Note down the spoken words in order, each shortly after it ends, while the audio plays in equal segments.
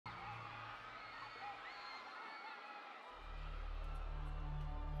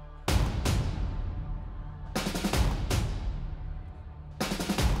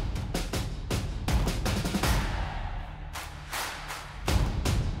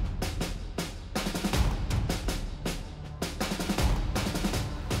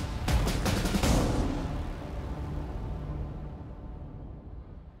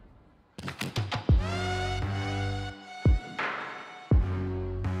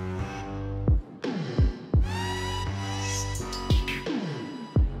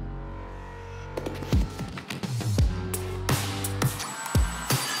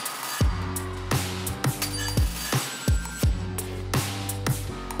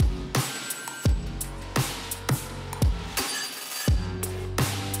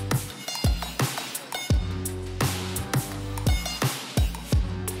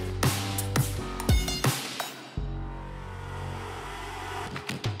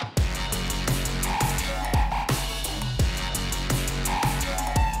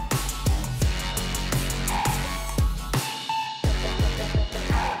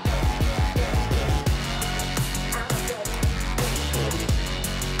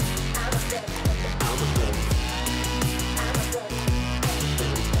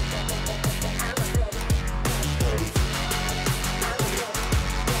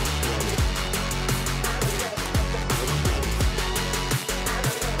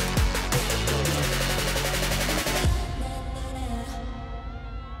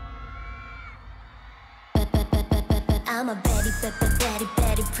Baddie,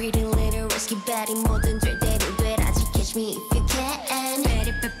 Baddie, pretty little risky Baddie 뭐든 될 대로 되라지 catch me if you can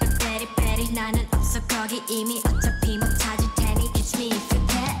Baddie, Baddie 나는 없어 거기 이미 어차피 못 찾을 테니 catch me if you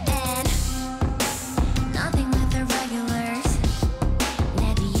can Nothing like the regulars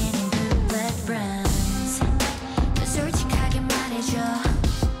내 뒤에는 bullet runs 너 솔직하게 말해줘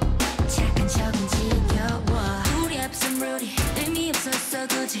착한 척은 지겨워 우리 앞선 룰이 의미 없었어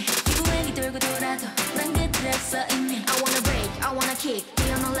굳이 기부행이 돌고 돌아도 난 그들었어 이미 I wanna break, I wanna kick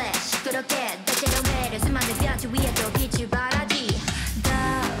뛰어놀래 시끄럽게 다채로운 매력 수많은 변치 위에도 빛을 발하지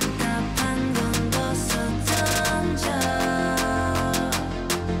답답한 건 벗어 던져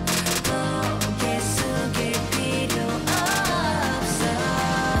고개 숙일 필요 없어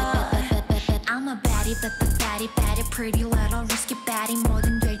I'm a baddie, baddie, pretty little risky baddie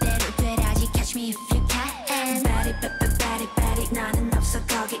뭐든 될 대로 되라지 catch me if you can Baddie, 나는 없어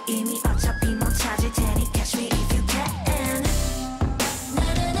거기 이미 어차피 못 찾을 테니 catch me if you can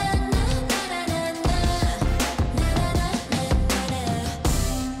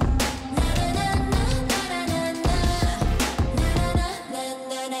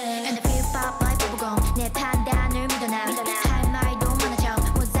And I feel pop like bubblegum 내 판단을 믿어 나 할 말도 많아져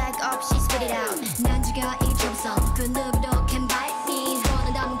모자이크 없이 spit it out 난 지가 일정성 그 누구도 can bite me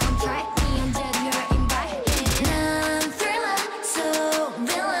원한다면 come try me 언제든 you're invited 난 thriller so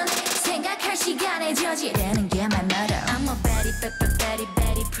villain 생각할 시간에 저지르는 게 my motto I'm a baddie,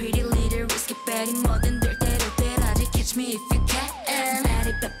 pretty little risky baddie 뭐든 될 대로 되라지 catch me if you can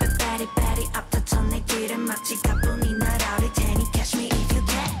Baddie, 앞다퉈 내 길을 막지 가뿐히 날아올 테니 catch me if you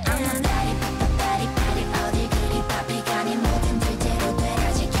can I'm a baddie, 어딜 그리 바삐 가니 뭐든 될 대로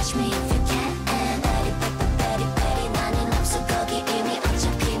되라지 catch me if you can Baddie, 나는 없어 거기 이미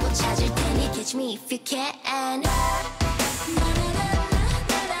어차피 못 찾을 테니 catch me if you can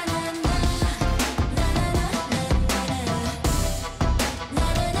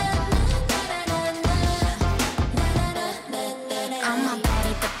I'm a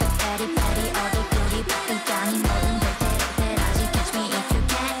baddie, 어딜 그리 바삐 가니 뭐든 될 대로 되라지 catch me if you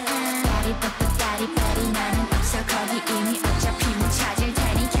can Baddie, 나는 없어 거기 이미 어차피 못 찾을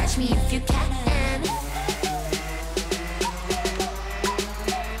테니 catch me if you can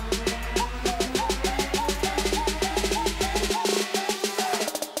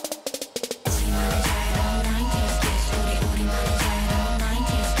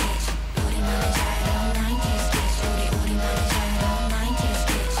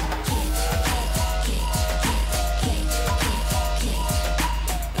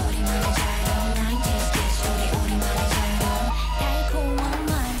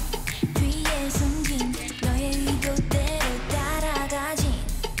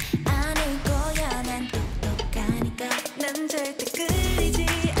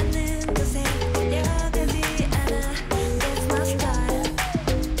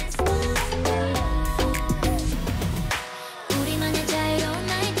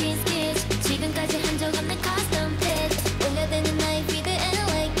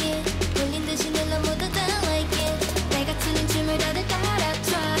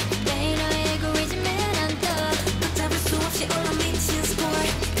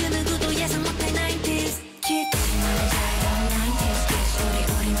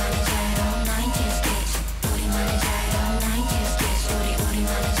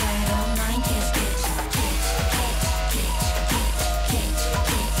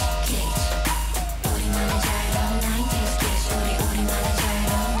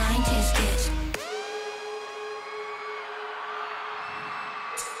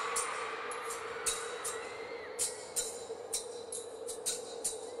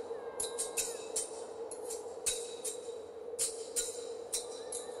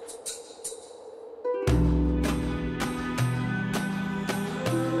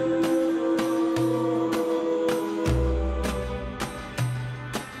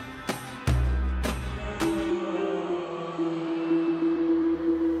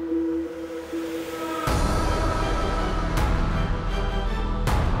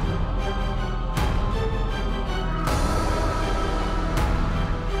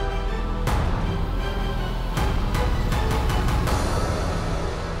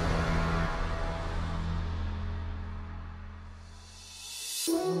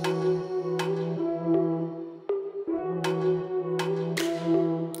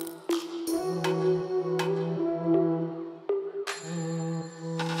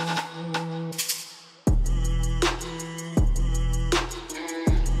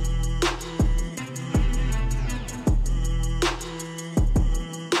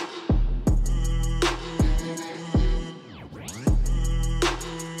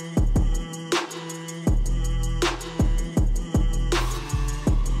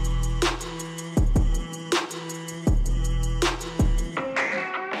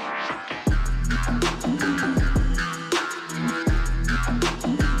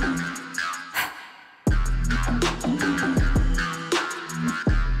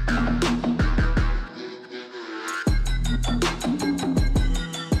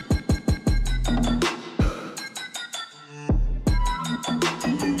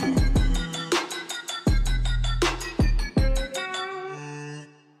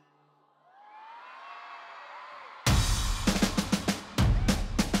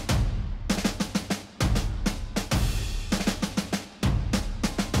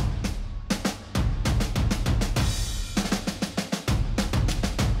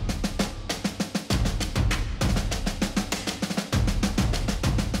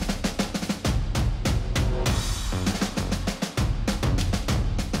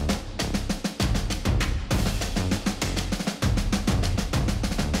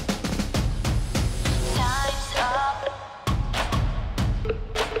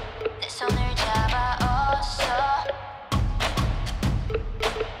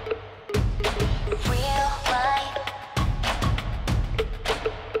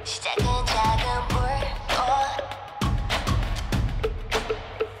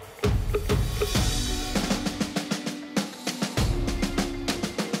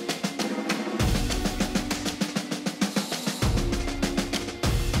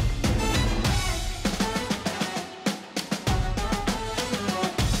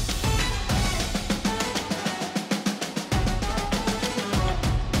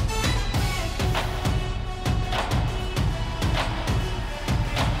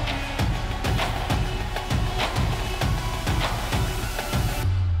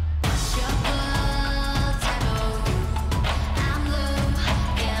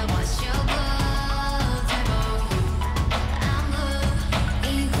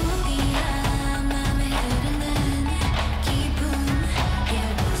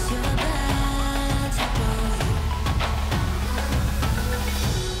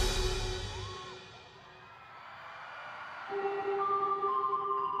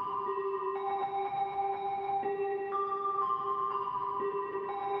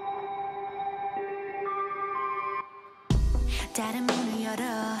다른 문을 열어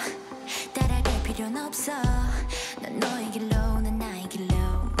따라갈 필요는 없어 넌 너의 길로 난 나의 길로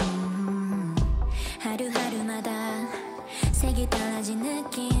하루하루마다 색이 달라진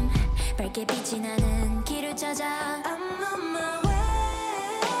느낌 밝게 빛이 나는 길을 찾아 I'm on my way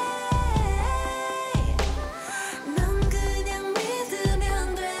넌 그냥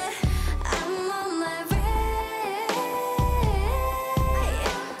믿으면 돼 I'm on my way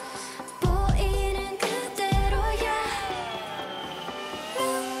보이는 그대로야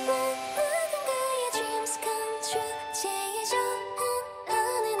누군가의 dreams come true 제일 좋은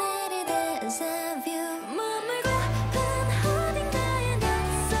어느 날의 deja vu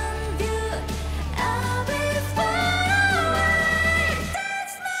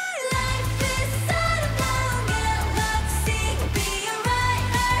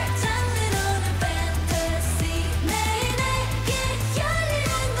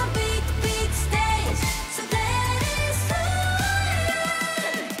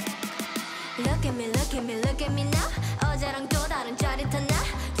Look at me now 어제랑 또 다른 짜릿한 나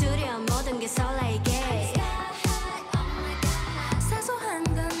두려운 모든 게 설레게 사소한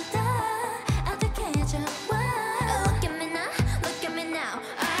건 다 어떻게 좋아 Look at me now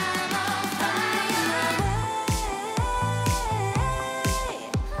I'm on fire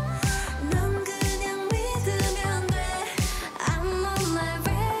넌 그냥 믿으면 돼 I'm on my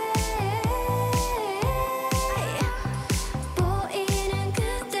way 보이는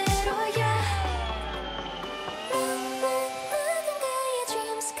그대로야 누군가의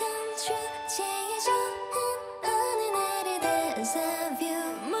dreams come true 제일 좋은 어느 날의 deja vu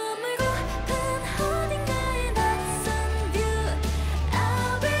머물고픈 어딘가의 낯선 view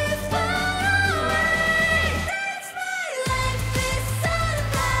I'll be far away That's my life is all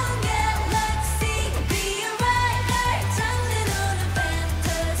about galaxy Be alright 날 장르로는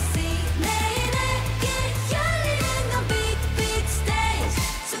fantasy 매일 내게 열리는 건 big big stage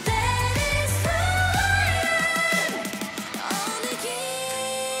So that is who I am 어느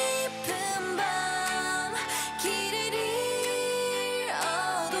깊은 밤 길을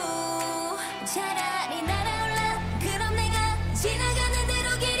잃어도 잘